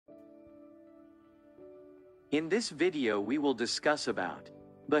In this video we will discuss about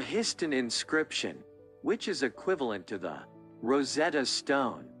Behistun Inscription, which is equivalent to the Rosetta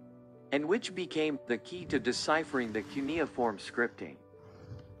Stone, and which became the key to deciphering the cuneiform scripting.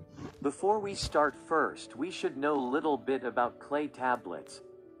 Before we start, first we should know a little bit about clay tablets.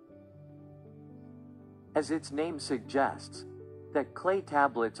 As its name suggests, that clay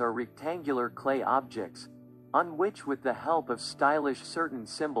tablets are rectangular clay objects, on which with the help of stylish certain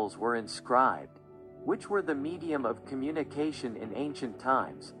symbols were inscribed, which were the medium of communication in ancient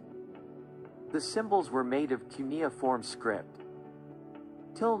times. The symbols were made of cuneiform script.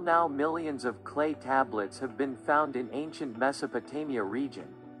 Till now millions of clay tablets have been found in ancient Mesopotamia region,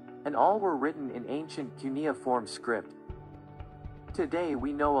 and all were written in ancient cuneiform script. Today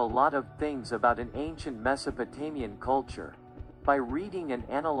we know a lot of things about an ancient Mesopotamian culture, by reading and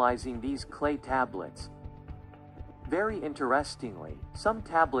analyzing these clay tablets. Very interestingly, some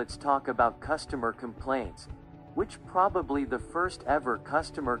tablets talk about customer complaints, which probably the first ever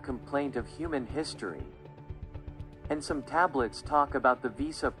customer complaint of human history. And some tablets talk about the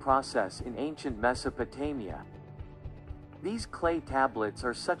visa process in ancient Mesopotamia. These clay tablets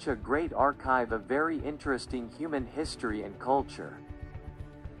are such a great archive of very interesting human history and culture.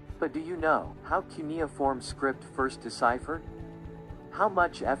 But do you know how cuneiform script first deciphered? How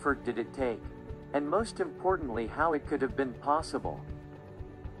much effort did it take? And most importantly, how it could have been possible?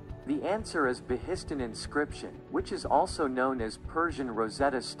 The answer is Behistun Inscription, which is also known as Persian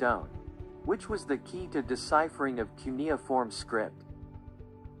Rosetta Stone, which was the key to deciphering of cuneiform script.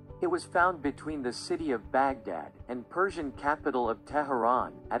 It was found between the city of Baghdad and Persian capital of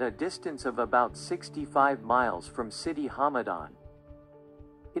Tehran, at a distance of about 65 miles from Sidi Hamadan.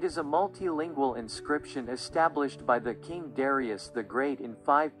 It is a multilingual inscription established by the King Darius the Great in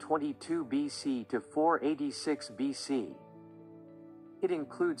 522 BC to 486 BC. It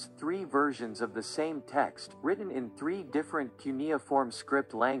includes 3 versions of the same text, written in 3 different cuneiform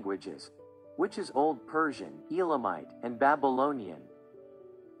script languages, which is Old Persian, Elamite, and Babylonian.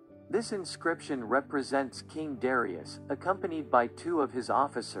 This inscription represents King Darius, accompanied by 2 of his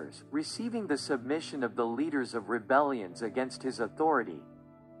officers, receiving the submission of the leaders of rebellions against his authority.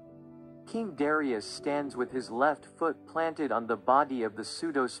 King Darius stands with his left foot planted on the body of the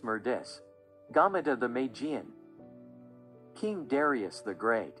pseudo-Smerdis, Gamada the Magian. King Darius the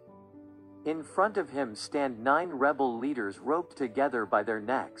Great. In front of him stand 9 rebel leaders roped together by their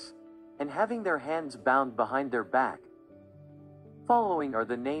necks, and having their hands bound behind their back. Following are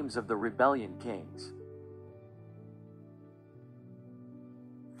the names of the rebellion kings.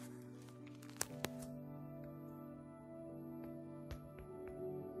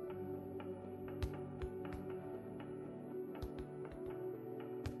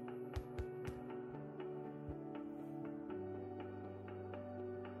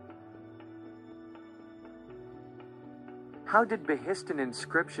 How did Behistun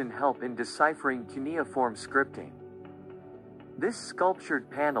Inscription help in deciphering cuneiform scripting? This sculptured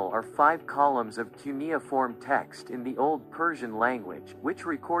panel are 5 columns of cuneiform text in the Old Persian language, which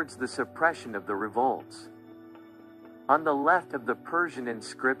records the suppression of the revolts. On the left of the Persian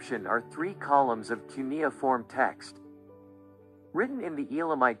inscription are 3 columns of cuneiform text, written in the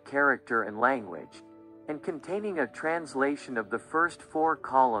Elamite character and language, and containing a translation of the first 4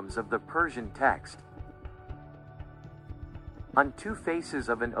 columns of the Persian text. On 2 faces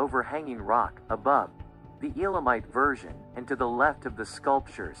of an overhanging rock, above, the Elamite version, and to the left of the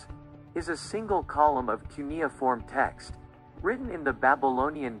sculptures, is a single column of cuneiform text, written in the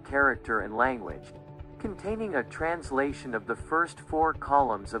Babylonian character and language, containing a translation of the first 4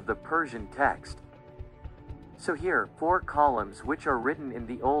 columns of the Persian text. So here, 4 columns which are written in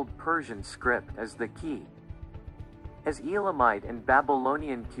the Old Persian script as the key, as Elamite and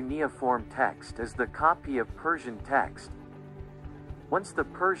Babylonian cuneiform text as the copy of Persian text. Once the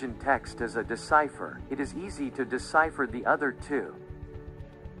Persian text is a decipher, it is easy to decipher the other 2.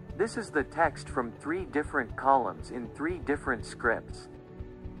 This is the text from 3 different columns in 3 different scripts.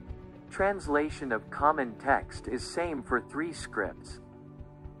 Translation of common text is same for 3 scripts.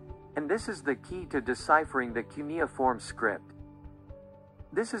 And this is the key to deciphering the cuneiform script.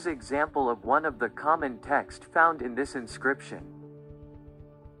 This is example of one of the common text found in this inscription.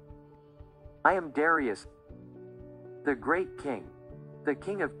 I am Darius, the great king, the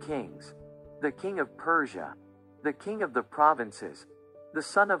king of kings, the king of Persia, the king of the provinces, the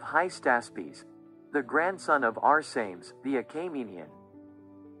son of Hystaspes, the grandson of Arsames, the Achaemenian.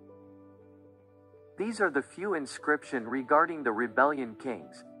 These are the few inscriptions regarding the rebellion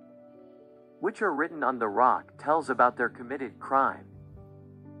kings, which are written on the rock, tells about their committed crime.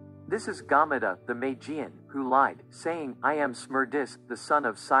 This is Gamada the Magian, who lied, saying, I am Smerdis, the son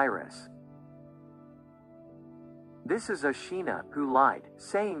of Cyrus. This is Ashina, who lied,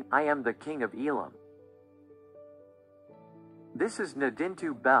 saying, I am the king of Elam. This is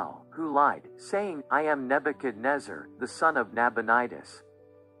Nadintu Bel, who lied, saying, I am Nebuchadnezzar, the son of Nabonidus.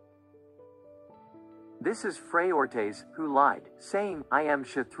 This is Phraortes, who lied, saying, I am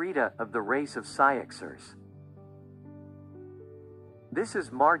Shathrita of the race of Cyaxares. This is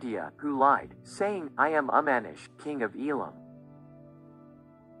Martia, who lied, saying, I am Umanish, king of Elam.